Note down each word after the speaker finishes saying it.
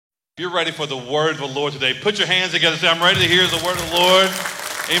You're ready for the word of the Lord today. Put your hands together and say, I'm ready to hear the word of the Lord.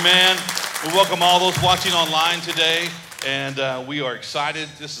 Amen. We welcome all those watching online today, and we are excited.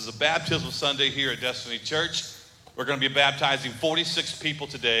 This is a baptismal Sunday here at Destiny Church. We're going to be baptizing 46 people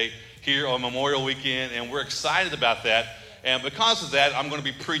today here on Memorial Weekend, and we're excited about that. And because of that, I'm going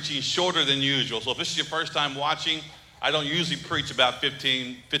to be preaching shorter than usual. So if this is your first time watching, I don't usually preach about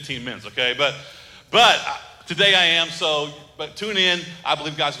 15 minutes, okay? But today I am, but tune in. I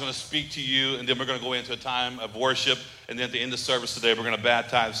believe God's going to speak to you, and then we're going to go into a time of worship, and then at the end of the service today, we're going to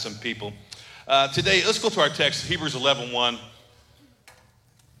baptize some people. Today, let's go to our text, Hebrews 11:1.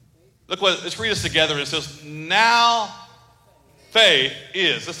 Let's read this together. It says, now faith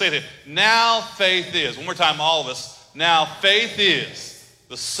is. Let's say it. Now faith is. One more time, all of us. Now faith is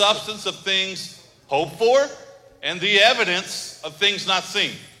the substance of things hoped for and the evidence of things not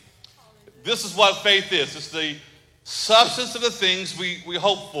seen. This is what faith is. It's the substance of the things we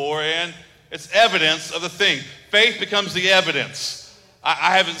hope for, and it's evidence of the thing. Faith becomes the evidence.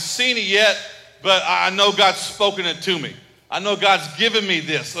 I haven't seen it yet, but I know God's spoken it to me. I know God's given me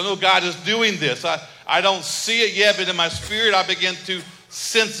this. I know God is doing this. I don't see it yet, but in my spirit, I begin to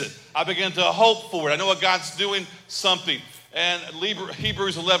sense it. I begin to hope for it. I know what God's doing something. And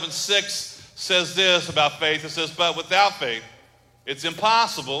Hebrews 11:6 says this about faith. It says, but without faith, it's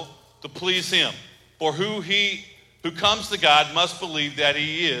impossible to please him. For who comes to God must believe that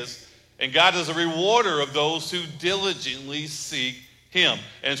he is, and God is a rewarder of those who diligently seek him.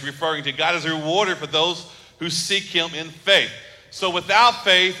 And it's referring to God as a rewarder for those who seek him in faith. So without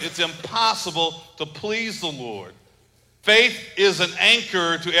faith, it's impossible to please the Lord. Faith is an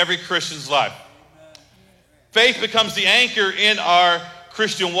anchor to every Christian's life. Faith becomes the anchor in our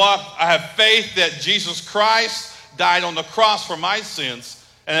Christian walk. I have faith that Jesus Christ died on the cross for my sins.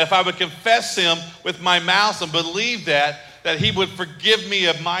 And if I would confess him with my mouth and believe that he would forgive me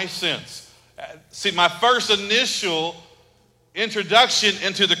of my sins. See, my first initial introduction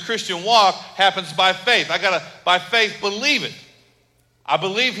into the Christian walk happens by faith. I got to, by faith, believe it. I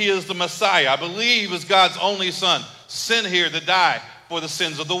believe he is the Messiah. I believe he was God's only son, sent here to die for the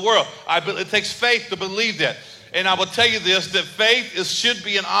sins of the world. It takes faith to believe that. And I will tell you this, that faith should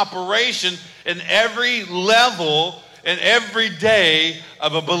be an operation in every level and every day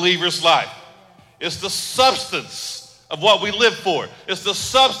of a believer's life. It's the substance of what we live for. It's the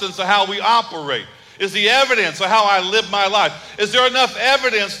substance of how we operate. It's the evidence of how I live my life. Is there enough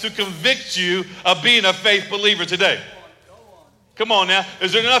evidence to convict you of being a faith believer today? Come on now.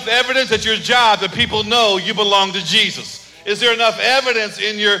 Is there enough evidence at your job that people know you belong to Jesus? Is there enough evidence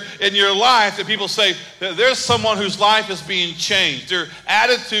in your life that people say that there's someone whose life is being changed? Their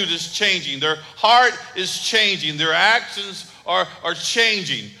attitude is changing. Their heart is changing. Their actions are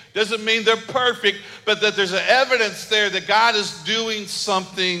changing. Doesn't mean they're perfect, but that there's an evidence there that God is doing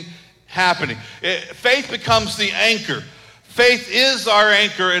something happening. Faith becomes the anchor. Faith is our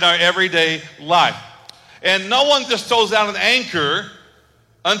anchor in our everyday life. And no one just throws out an anchor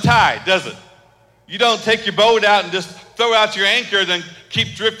untied, does it? You don't take your boat out and just throw out your anchor and then keep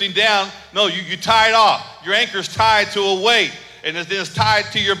drifting down. No, you tie it off. Your anchor's tied to a weight, and it's tied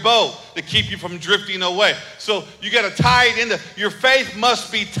to your boat to keep you from drifting away. So you got to tie it into, your faith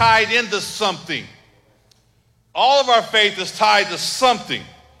must be tied into something. All of our faith is tied to something.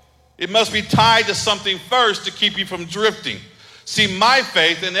 It must be tied to something first to keep you from drifting. See, my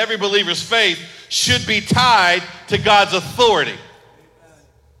faith and every believer's faith should be tied to God's authority.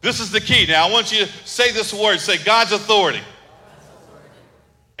 This is the key. Now, I want you to say this word. Say God's authority.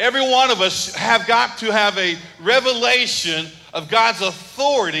 Every one of us have got to have a revelation of God's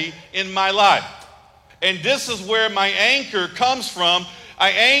authority in my life. And this is where my anchor comes from.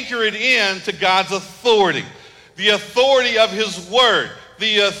 I anchor it in to God's authority. The authority of his word.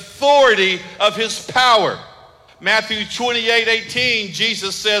 The authority of his power. Matthew 28:18,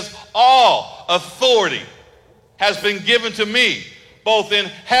 Jesus says, all authority has been given to me, both in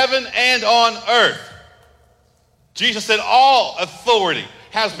heaven and on earth. Jesus said, all authority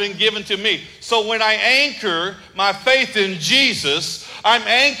has been given to me. So when I anchor my faith in Jesus, I'm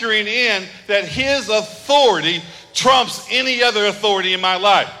anchoring in that his authority trumps any other authority in my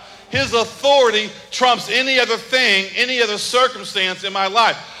life. His authority trumps any other thing, any other circumstance in my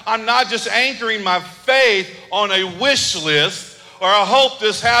life. I'm not just anchoring my faith on a wish list or I hope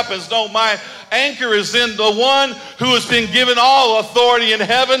this happens. No, my anchor is in the one who has been given all authority in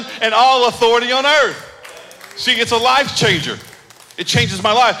heaven and all authority on earth. See, it's a life changer. It changes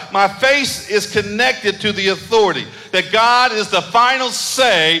my life. My faith is connected to the authority that God is the final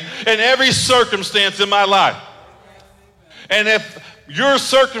say in every circumstance in my life. And if your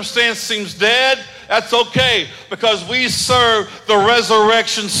circumstance seems dead, that's okay, because we serve the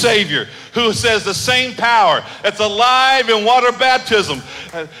resurrection Savior who says the same power that's alive in water baptism,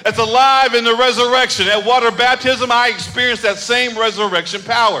 that's alive in the resurrection. At water baptism, I experienced that same resurrection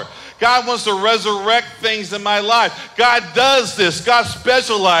power. God wants to resurrect things in my life. God does this. God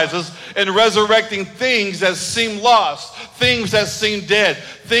specializes in resurrecting things that seem lost, things that seem dead,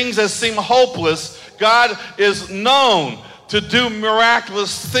 things that seem hopeless. God is known to do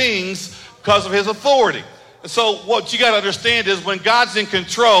miraculous things because of his authority. And so what you got to understand is when God's in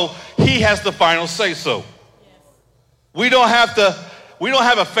control, he has the final say so. We don't have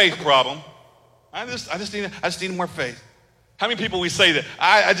a faith problem. I just need more faith. How many people we say that?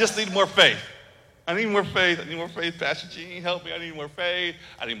 I just need more faith. I need more faith. I need more faith. Pastor Gene, help me. I need more faith.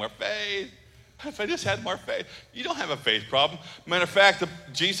 I need more faith. If I just had more faith. You don't have a faith problem. Matter of fact,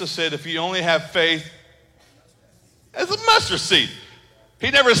 Jesus said if you only have faith as a mustard seed. He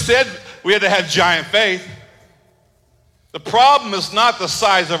never said we had to have giant faith. The problem is not the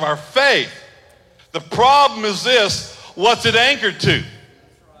size of our faith. The problem is this: what's it anchored to?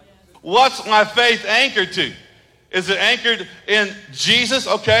 What's my faith anchored to? Is it anchored in Jesus?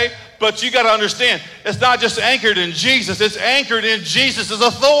 Okay, but you got to understand, it's not just anchored in Jesus, it's anchored in Jesus'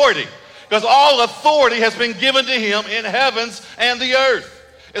 authority. Because all authority has been given to him in heavens and the earth.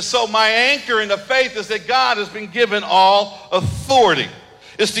 And so my anchor in the faith is that God has been given all authority.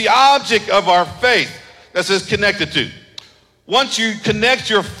 It's the object of our faith that is connected to. Once you connect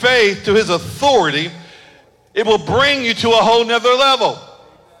your faith to his authority, it will bring you to a whole nother level.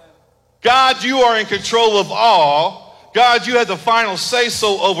 God, you are in control of all. God, you have the final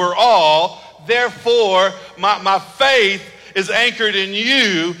say-so over all. Therefore, my faith is anchored in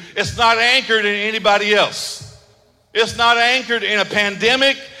you. It's not anchored in anybody else. It's not anchored in a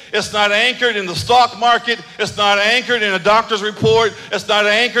pandemic. It's not anchored in the stock market. It's not anchored in a doctor's report. It's not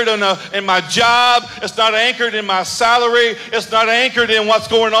anchored in my job. It's not anchored in my salary. It's not anchored in what's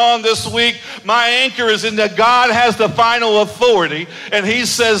going on this week. My anchor is in that God has the final authority. And he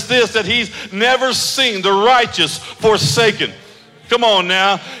says this, that he's never seen the righteous forsaken. Come on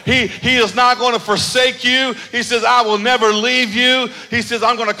now. He is not going to forsake you. He says, I will never leave you. He says,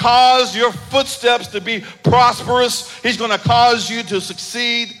 I'm going to cause your footsteps to be prosperous. He's going to cause you to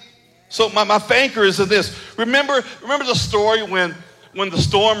succeed. So my anchor is in this. Remember the story when the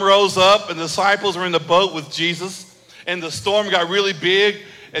storm rose up and the disciples were in the boat with Jesus and the storm got really big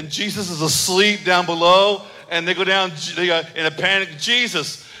and Jesus is asleep down below and they go down in a panic.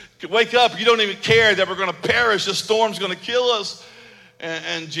 Jesus, wake up. You don't even care that we're going to perish. The storm's going to kill us.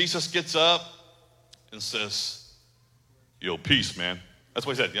 And Jesus gets up and says, yo, peace, man. That's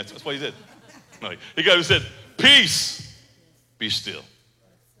what he said. That's what he did. He got who said, peace, be still.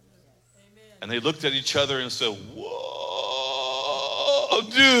 And they looked at each other and said, whoa,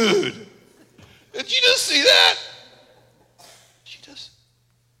 dude. Did you just see that?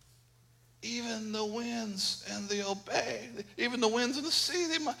 Even the winds and they obey. Even the winds and the sea,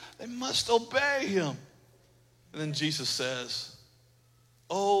 they must obey him. And then Jesus says,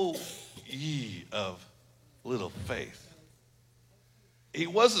 oh, ye of little faith. He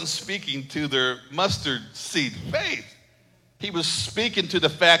wasn't speaking to their mustard seed faith. He was speaking to the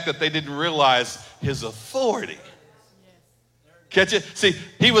fact that they didn't realize his authority. Catch it? See,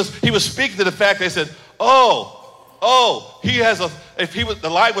 he was speaking to the fact they said, the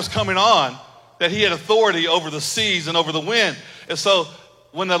light was coming on, that he had authority over the seas and over the wind. And so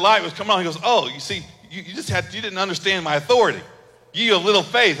when the light was coming on, he goes, oh, you see, you didn't understand my authority. You have little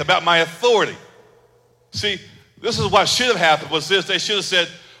faith about my authority. See, this is what should have happened was this. They should have said,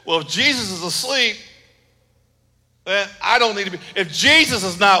 well, if Jesus is asleep, then I don't need to be. If Jesus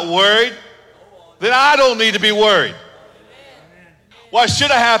is not worried, then I don't need to be worried. What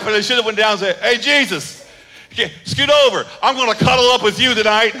should have happened, they should have went down and said, hey, Jesus, scoot over. I'm going to cuddle up with you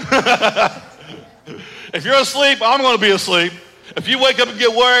tonight. If you're asleep, I'm going to be asleep. If you wake up and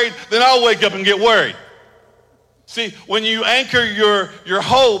get worried, then I'll wake up and get worried. See, when you anchor your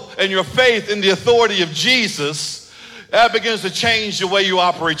hope and your faith in the authority of Jesus, that begins to change the way you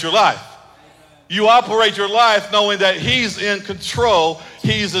operate your life. You operate your life knowing that he's in control,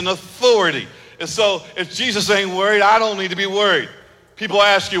 he's in authority. And so if Jesus ain't worried, I don't need to be worried. People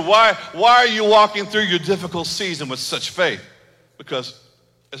ask you, why are you walking through your difficult season with such faith? Because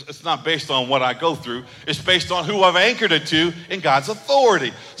it's not based on what I go through. It's based on who I've anchored it to in God's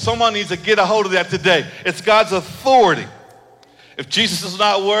authority. Someone needs to get a hold of that today. It's God's authority. If Jesus is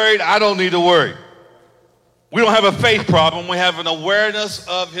not worried, I don't need to worry. We don't have a faith problem. We have an awareness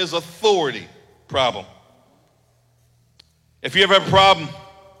of his authority problem. If you ever have a problem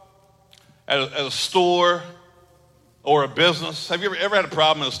at a store or a business. Have you ever had a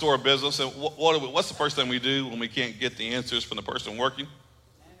problem in a store or business? And what's the first thing we do when we can't get the answers from the person working?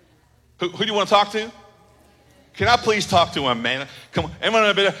 Who do you want to talk to? Can I please talk to a manager? Come on,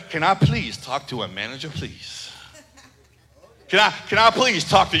 anyone? Can I please talk to a manager, please? Can I please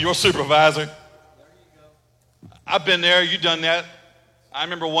talk to your supervisor? I've been there. You've done that. I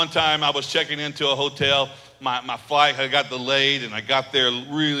remember one time I was checking into a hotel. My flight had got delayed, and I got there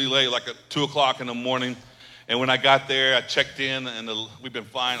really late, like at 2 o'clock in the morning. And when I got there, I checked in, and we've been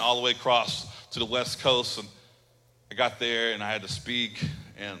flying all the way across to the West Coast. And I got there, and I had to speak,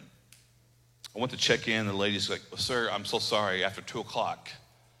 and I went to check in, and the lady's like, well, sir, I'm so sorry. After 2 o'clock,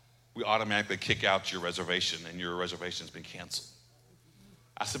 we automatically kick out your reservation, and your reservation's been canceled.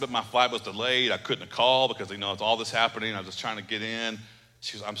 I said, but my flight was delayed. I couldn't call because, it's all this happening. I was just trying to get in.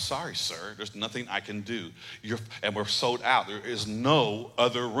 She goes, I'm sorry, sir. There's nothing I can do. And we're sold out. There is no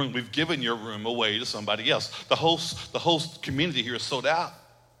other room. We've given your room away to somebody else. The whole community here is sold out.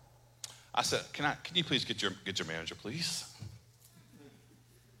 I said, can you please get your manager, please?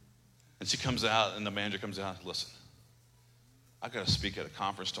 And she comes out, and the manager comes out. Listen, I got to speak at a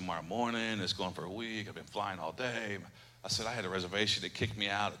conference tomorrow morning. It's going for a week. I've been flying all day. I said, I had a reservation. They kicked me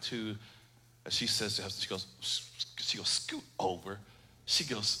out at 2. And she says to us, she goes, scoot over. She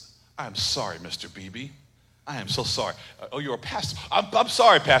goes, I'm sorry, Mr. Beebe. I am so sorry. Oh, you're a pastor. I'm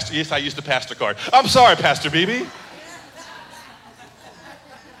sorry, Pastor. Yes, I used the pastor card. I'm sorry, Pastor Beebe.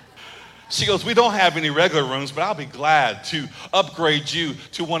 She goes, we don't have any regular rooms, but I'll be glad to upgrade you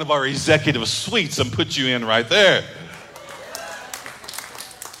to one of our executive suites and put you in right there.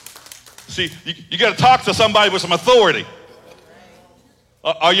 See, you got to talk to somebody with some authority.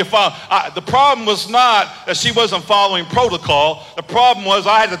 Are you following? The problem was not that she wasn't following protocol. The problem was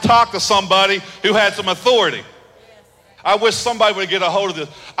I had to talk to somebody who had some authority. I wish somebody would get a hold of this.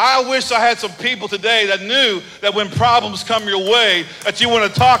 I wish I had some people today that knew that when problems come your way, that you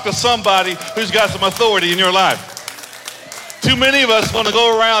want to talk to somebody who's got some authority in your life. Too many of us want to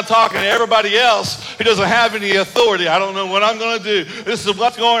go around talking to everybody else who doesn't have any authority. I don't know what I'm going to do. This is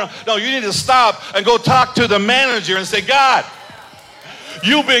what's going on. No, you need to stop and go talk to the manager and say, God,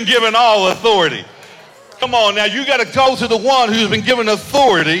 you've been given all authority. Come on now, you got to go to the one who's been given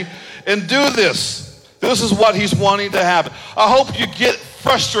authority and do this. This is what he's wanting to happen. I hope you get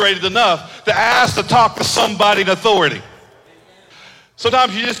frustrated enough to ask to talk to somebody in authority.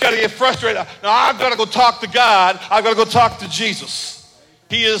 Sometimes you just got to get frustrated. Now, I've got to go talk to God. I've got to go talk to Jesus.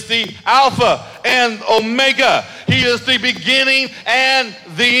 He is the Alpha and Omega. He is the beginning and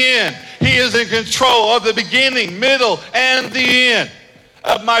the end. He is in control of the beginning, middle, and the end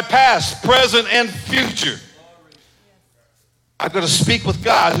of my past, present, and future. I've got to speak with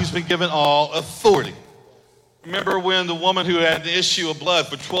God who's been given all authority. Remember when the woman who had the issue of blood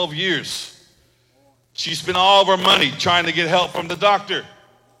for 12 years, she spent all of her money trying to get help from the doctor.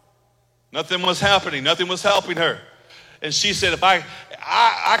 Nothing was happening. Nothing was helping her. And she said, if I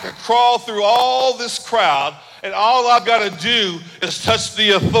could crawl through all this crowd and all I've got to do is touch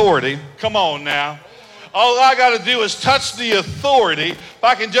the authority. Come on now. All I got to do is touch the authority. If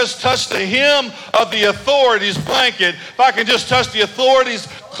I can just touch the hem of the authority's blanket, if I can just touch the authority's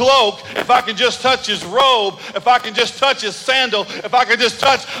cloak, if I can just touch his robe, if I can just touch his sandal, if I can just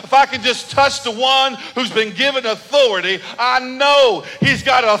touch the one who's been given authority, I know he's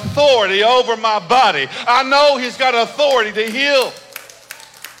got authority over my body. I know he's got authority to heal.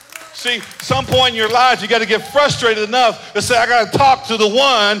 See, some point in your lives, you got to get frustrated enough to say, I got to talk to the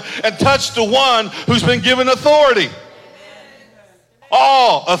one and touch the one who's been given authority.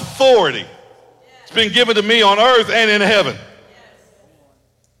 All authority has been given to me on earth and in heaven.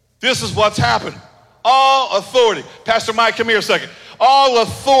 This is what's happened. All authority. Pastor Mike, come here a second. All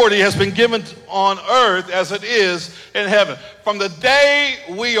authority has been given on earth as it is in heaven. From the day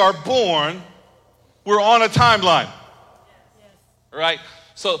we are born, we're on a timeline. Right?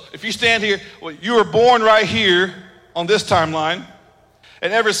 So if you stand here, well, you were born right here on this timeline.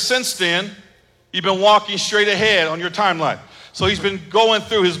 And ever since then, you've been walking straight ahead on your timeline. So he's been going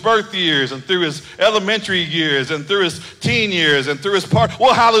through his birth years and through his elementary years and through his teen years and through his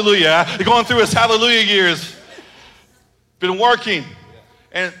hallelujah. Going through his hallelujah years. Been working.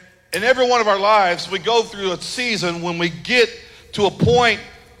 And in every one of our lives, we go through a season when we get to a point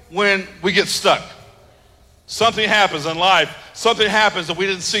when we get stuck. Something happens in life. Something happens that we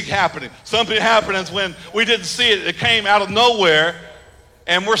didn't see happening. Something happens when we didn't see it. It came out of nowhere,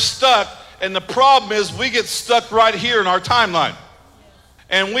 and we're stuck. And the problem is we get stuck right here in our timeline.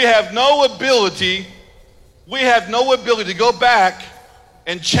 And we have no ability to go back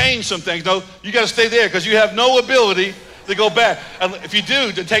and change some things. No, you got to stay there because you have no ability to go back. And if you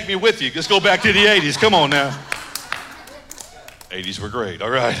do, then take me with you. Let's go back to the 80s. Come on now. 80s were great. All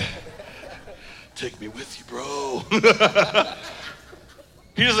right. Take me with you, bro.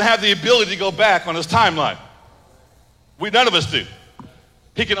 He doesn't have the ability to go back on his timeline. None of us do.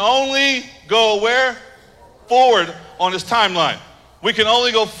 He can only go where? Forward on his timeline. We can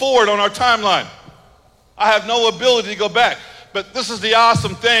only go forward on our timeline. I have no ability to go back. But this is the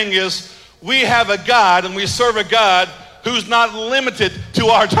awesome thing is we have a God and we serve a God who's not limited to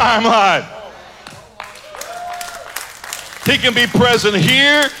our timeline. He can be present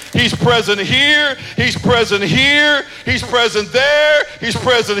here, he's present here, he's present here, he's present there, he's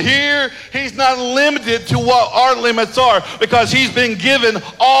present here. He's not limited to what our limits are because he's been given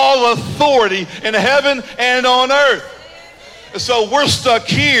all authority in heaven and on earth. So we're stuck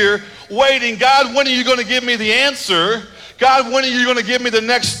here waiting. God, when are you going to give me the answer? God, when are you going to give me the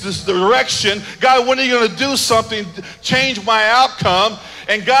next direction? God, when are you going to do something, change my outcome?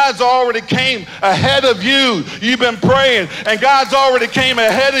 And God's already came ahead of you. You've been praying, and God's already came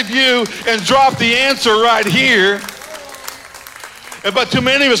ahead of you and dropped the answer right here. But too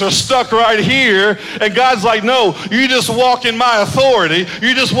many of us are stuck right here, and God's like, no, you just walk in my authority.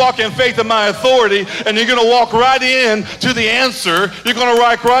 You just walk in faith in my authority, and you're going to walk right in to the answer. You're going to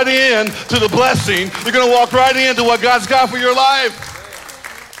walk right in to the blessing. You're going to walk right into what God's got for your life.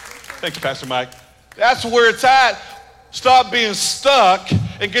 Thank you, Pastor Mike. That's where it's at. Stop being stuck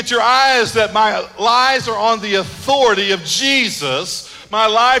and get your eyes that my lives are on the authority of Jesus. My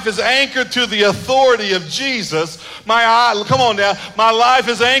life is anchored to the authority of Jesus. Come on now. My life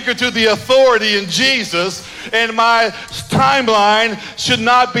is anchored to the authority in Jesus, and my timeline should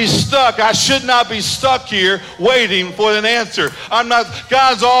not be stuck. I should not be stuck here waiting for an answer.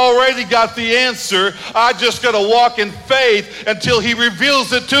 God's already got the answer. I just got to walk in faith until he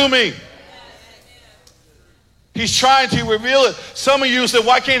reveals it to me. He's trying to reveal it. Some of you said,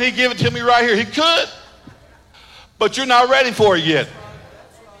 why can't he give it to me right here? He could, but you're not ready for it yet.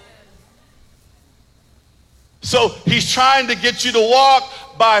 So he's trying to get you to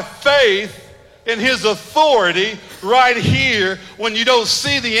walk by faith in his authority right here when you don't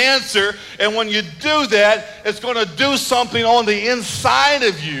see the answer. And when you do that, it's going to do something on the inside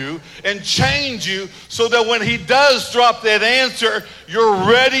of you and change you so that when he does drop that answer, you're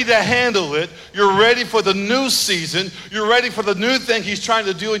ready to handle it. You're ready for the new season. You're ready for the new thing he's trying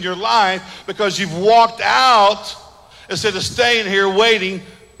to do in your life because you've walked out instead of staying here waiting.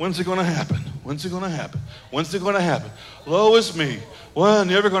 When's it going to happen? When's it going to happen? When's it going to happen? Woe is me. Well,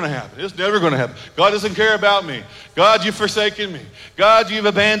 never going to happen. It's never going to happen. God doesn't care about me. God, you've forsaken me. God, you've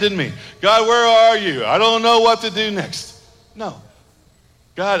abandoned me. God, where are you? I don't know what to do next. No.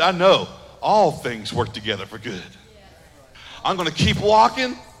 God, I know all things work together for good. I'm going to keep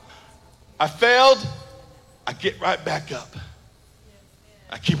walking. I failed. I get right back up.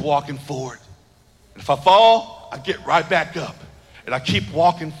 I keep walking forward. And if I fall, I get right back up. And I keep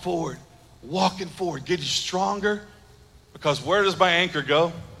walking forward, getting stronger. Because where does my anchor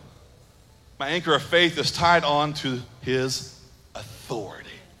go? My anchor of faith is tied on to his authority.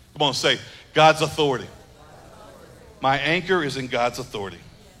 Come on, say, God's authority. My anchor is in God's authority.